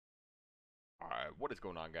Alright, what is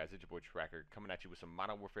going on, guys? It's your boy Tracker coming at you with some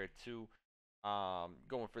Modern Warfare 2.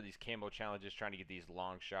 Going for these camo challenges, trying to get these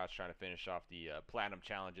long shots, trying to finish off the platinum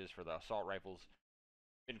challenges for the assault rifles.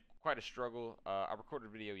 Been quite a struggle. I recorded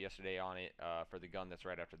a video yesterday on it for the gun that's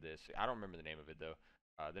right after this. I don't remember the name of it though.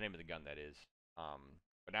 The name of the gun, that is.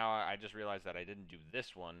 But now I just realized that I didn't do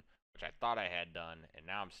this one, which I thought I had done, and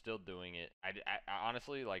now I'm still doing it. I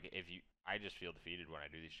honestly, like, I just feel defeated when I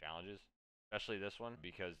do these challenges, especially this one,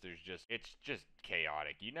 because it's just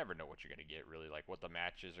chaotic. You never know what you're gonna get, really, like what the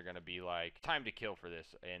matches are gonna be like. Time to kill for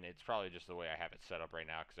this, and it's probably just the way I have it set up right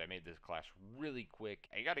now, because I made this class really quick.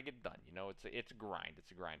 I gotta get it done, you know. It's a grind.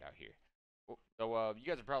 It's a grind out here. So you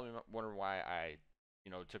guys are probably wondering why I,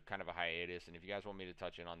 took kind of a hiatus, and if you guys want me to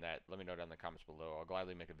touch in on that, let me know down in the comments below. I'll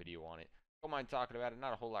gladly make a video on it. Don't mind talking about it.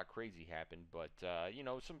 Not a whole lot crazy happened, but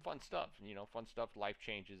some fun stuff. Fun stuff, life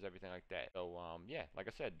changes, everything like that. So yeah, like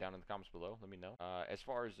I said, down in the comments below, let me know. As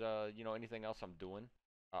far as anything else I'm doing,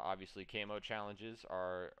 obviously camo challenges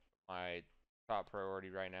are my top priority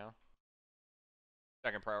right now.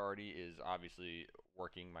 Second priority is obviously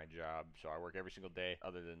working my job. So I work every single day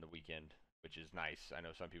other than the weekend, which is nice. I know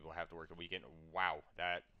some people have to work the weekend. Wow,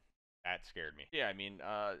 that scared me. Yeah, I mean,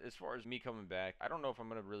 as far as me coming back, I don't know if I'm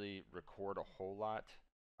gonna really record a whole lot.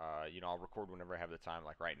 I'll record whenever I have the time.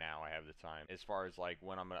 Like right now, I have the time. As far as like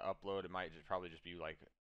when I'm gonna upload, it might probably just be like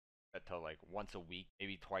set to like once a week,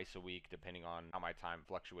 maybe twice a week, depending on how my time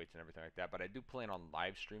fluctuates and everything like that. But I do plan on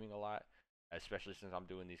live streaming a lot, especially since I'm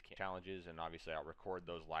doing these challenges, and obviously I'll record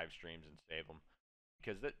those live streams and save them,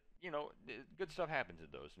 because that good stuff happens in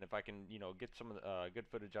those. And if I can get some of the good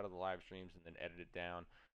footage out of the live streams and then edit it down,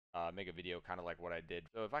 make a video kind of like what I did.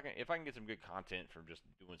 So if I can get some good content from just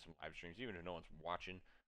doing some live streams, even if no one's watching,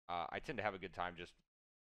 I tend to have a good time just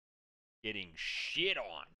getting shit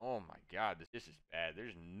on. Oh my god, this is bad.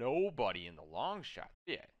 There's nobody in the long shot.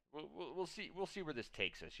 Yeah, we'll see. We'll see where this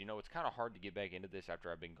takes us. It's kind of hard to get back into this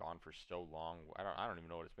after I've been gone for so long. I don't even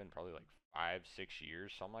know what it's been. Probably like 5, 6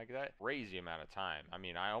 years, something like that. Crazy amount of time. I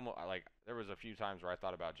mean, there was a few times where I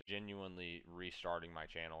thought about genuinely restarting my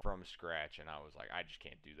channel from scratch, and I was like, I just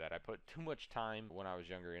can't do that. I put too much time when I was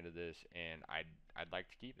younger into this, and I'd like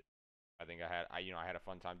to keep it. I think I had a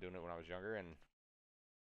fun time doing it when I was younger, and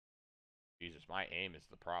Jesus, my aim is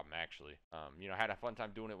the problem, actually. I had a fun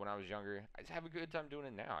time doing it when I was younger. I just have a good time doing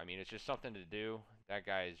it now. I mean, it's just something to do. That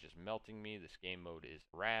guy is just melting me. This game mode is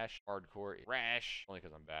rash. Hardcore is rash. Only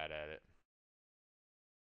because I'm bad at it.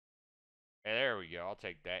 Hey, there we go. I'll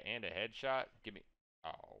take that. And a headshot. Give me...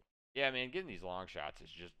 Oh. Yeah, man, getting these long shots is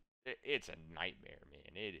just... It's a nightmare,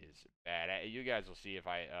 man. It is bad. You guys will see if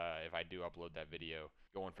I do upload that video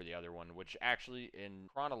going for the other one, which actually, in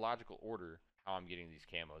chronological order, how I'm getting these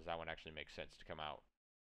camos, that one actually makes sense to come out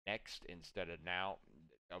next instead of now.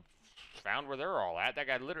 I've found where they're all at. That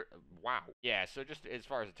guy literally... Wow. Yeah, so just as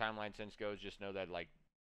far as the timeline sense goes, just know that, like,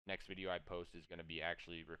 next video I post is going to be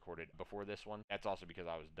actually recorded before this one. That's also because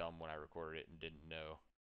I was dumb when I recorded it and didn't know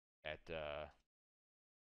that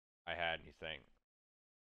I had anything.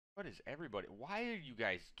 What is everybody? Why are you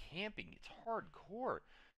guys camping? It's hardcore.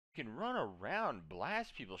 You can run around,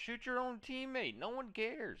 blast people, shoot your own teammate. No one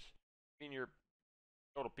cares. I mean, you're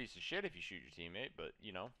a total piece of shit if you shoot your teammate, but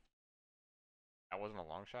that wasn't a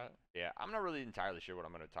long shot. Yeah, I'm not really entirely sure what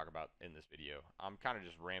I'm going to talk about in this video. I'm kind of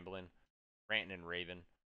just rambling, ranting and raving,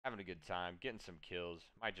 having a good time, getting some kills.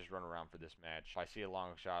 Might just run around for this match. If I see a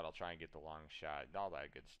long shot, I'll try and get the long shot. All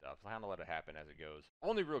that good stuff. I'll kind of let it happen as it goes.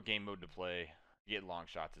 Only real game mode to play, get long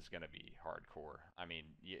shots, is going to be hardcore. I mean,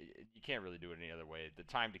 you can't really do it any other way. The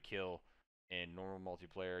time to kill in normal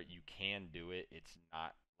multiplayer, you can do it. It's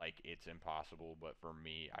not like it's impossible, but for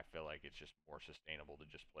me, I feel like it's just more sustainable to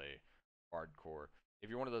just play hardcore. If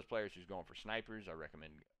you're one of those players who's going for snipers, I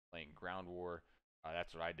recommend playing Ground War.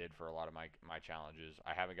 That's what I did for a lot of my challenges.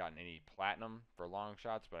 I haven't gotten any platinum for long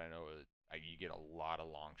shots, but I know you get a lot of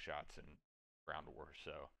long shots in Ground War,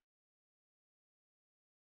 so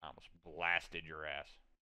I almost blasted your ass.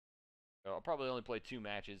 So I'll probably only play 2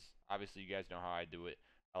 matches. Obviously, you guys know how I do it.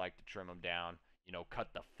 I like to trim them down, cut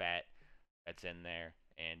the fat that's in there.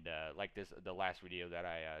 And like the last video that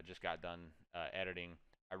I just got done editing,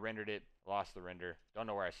 I rendered it, lost the render. Don't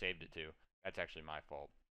know where I saved it to. That's actually my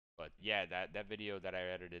fault. But yeah, that video that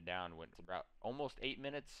I edited down went about almost 8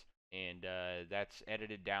 minutes, and that's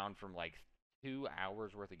edited down from like 2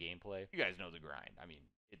 hours worth of gameplay. You guys know the grind. I mean,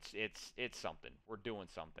 it's something. We're doing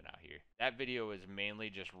something out here. That video is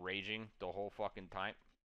mainly just raging the whole fucking time.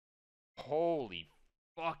 Holy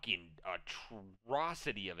fucking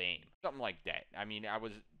atrocity of aim. Something like that. I mean, I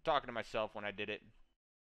was talking to myself when I did it.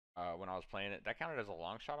 When I was playing it. That counted as a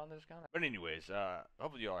long shot on this gun. But anyways,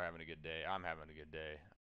 hopefully you all are having a good day. I'm having a good day.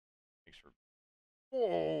 Thanks for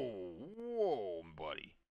Whoa, whoa,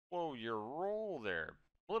 buddy. Whoa, your roll there.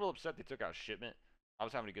 A little upset they took out shipment. I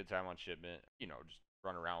was having a good time on shipment. You know, just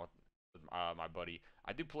run around with my buddy.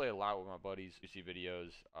 I do play a lot with my buddies. You see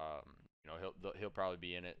videos. You know, he'll probably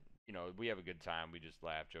be in it. You know, we have a good time. We just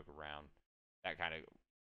laugh, joke around. That kind of.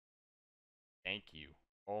 Thank you.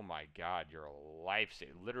 Oh my God, you're a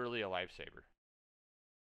lifesaver. Literally a lifesaver.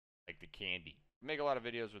 Like the candy. Make a lot of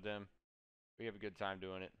videos with him. We have a good time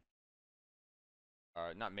doing it.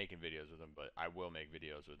 Not making videos with them, but I will make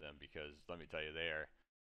videos with them because let me tell you, they are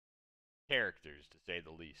characters to say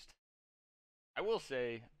the least. I will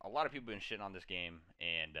say a lot of people have been shitting on this game,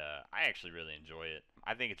 and I actually really enjoy it.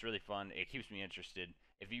 I think it's really fun. It keeps me interested.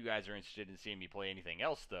 If you guys are interested in seeing me play anything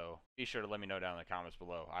else, though, be sure to let me know down in the comments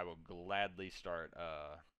below. I will gladly start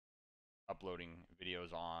uploading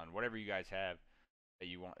videos on whatever you guys have that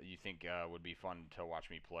you think would be fun to watch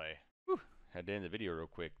me play. Whew. Had to end the video real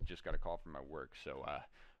quick. Just got a call from my work, so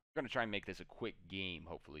we're gonna try and make this a quick game.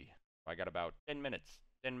 Hopefully, I got about 10 minutes.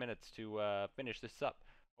 10 minutes to finish this up.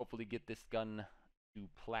 Hopefully, get this gun to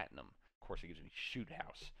platinum. Of course, it gives me shoot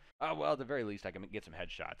house. Well, at the very least, I can get some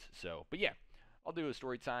headshots. So, but yeah, I'll do a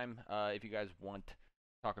story time if you guys want to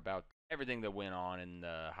talk about everything that went on in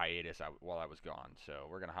the hiatus while I was gone. So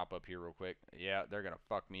we're gonna hop up here real quick. Yeah, they're gonna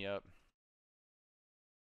fuck me up.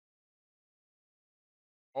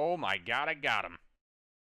 Oh my God, I got him.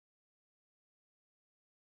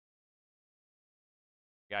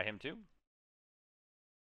 Got him too.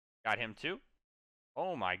 Got him too.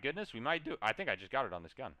 Oh my goodness, we might do. I think I just got it on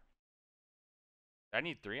this gun. I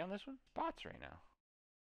need 3 on this one. Bots right now.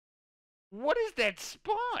 What is that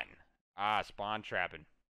spawn? Ah, spawn trapping.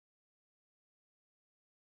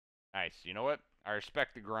 Nice. You know what? I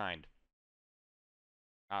respect the grind.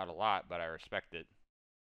 Not a lot, but I respect it.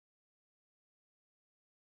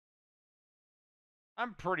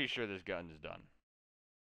 I'm pretty sure this gun is done.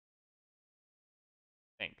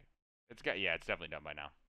 I think. Yeah, it's definitely done by now.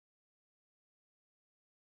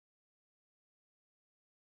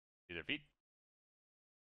 See their feet?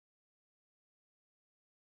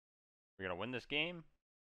 We're gonna win this game.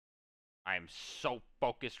 I am so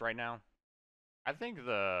focused right now. I think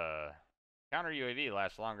the counter UAV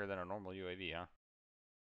lasts longer than a normal UAV, huh?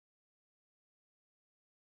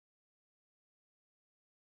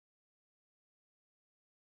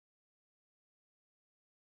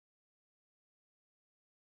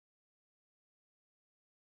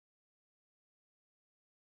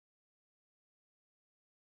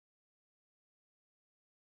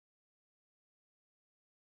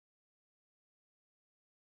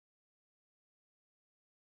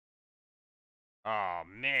 Oh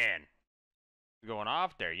man, going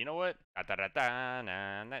off there. You know what? Oh,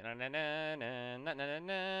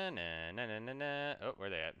 where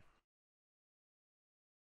they at?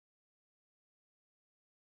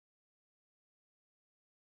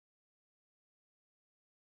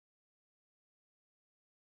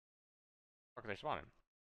 Where are they spawning?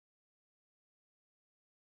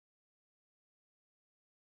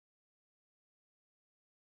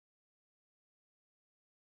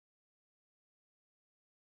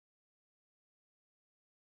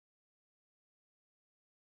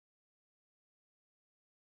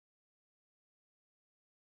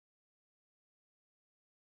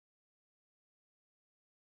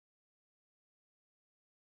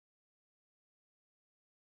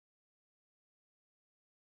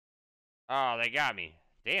 Oh, they got me.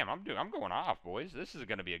 Damn, I'm going off, boys. This is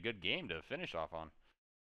gonna be a good game to finish off on.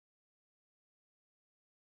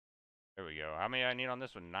 There we go. How many I need on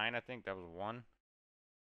this one? 9, I think. That was 1.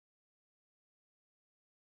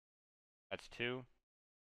 That's 2.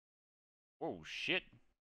 Oh shit.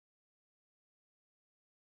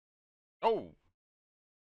 Oh.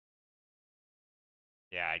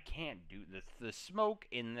 Yeah, I can't do this. The smoke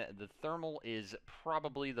in the thermal is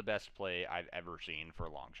probably the best play I've ever seen for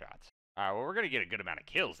long shots. Well, we're gonna get a good amount of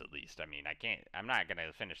kills at least. I mean, I'm not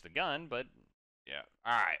gonna finish the gun, but yeah.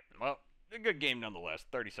 All right. Well, a good game nonetheless.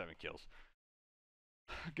 37 kills.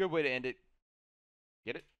 Good way to end it.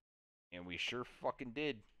 Get it? And we sure fucking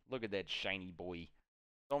did. Look at that shiny boy.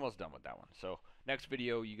 Almost done with that one. So next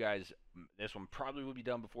video, you guys, this one probably will be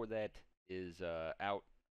done before that is out.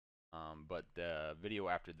 But the video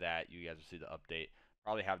after that, you guys will see the update.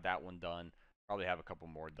 Probably have that one done. Probably have a couple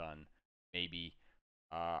more done. Maybe.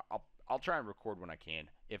 I'll try and record when I can.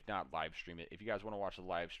 If not, live stream it. If you guys want to watch the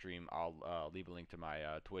live stream, I'll leave a link to my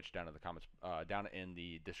Twitch down in the comments, down in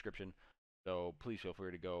the description. So please feel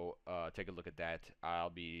free to go take a look at that. I'll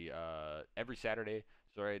be every Saturday.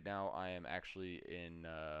 So right now I am actually in.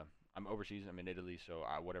 I'm overseas. I'm in Italy. So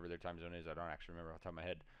whatever their time zone is, I don't actually remember off the top of my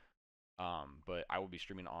head. But I will be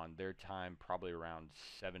streaming on their time probably around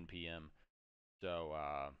 7 p.m. So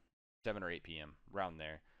 7 or 8 p.m. around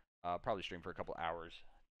there. Probably stream for a couple hours,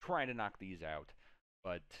 trying to knock these out.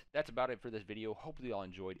 But that's about it for this video. Hopefully y'all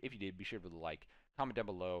enjoyed. If you did, be sure to like, comment down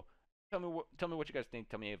below. Tell me what you guys think.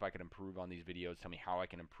 Tell me if I can improve on these videos. Tell me how I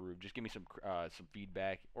can improve. Just give me some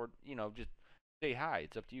feedback, or just say hi.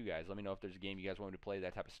 It's up to you guys. Let me know if there's a game you guys want me to play,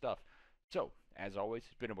 that type of stuff. So, as always,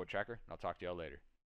 it's been a Boy Tracker, and I'll talk to y'all later.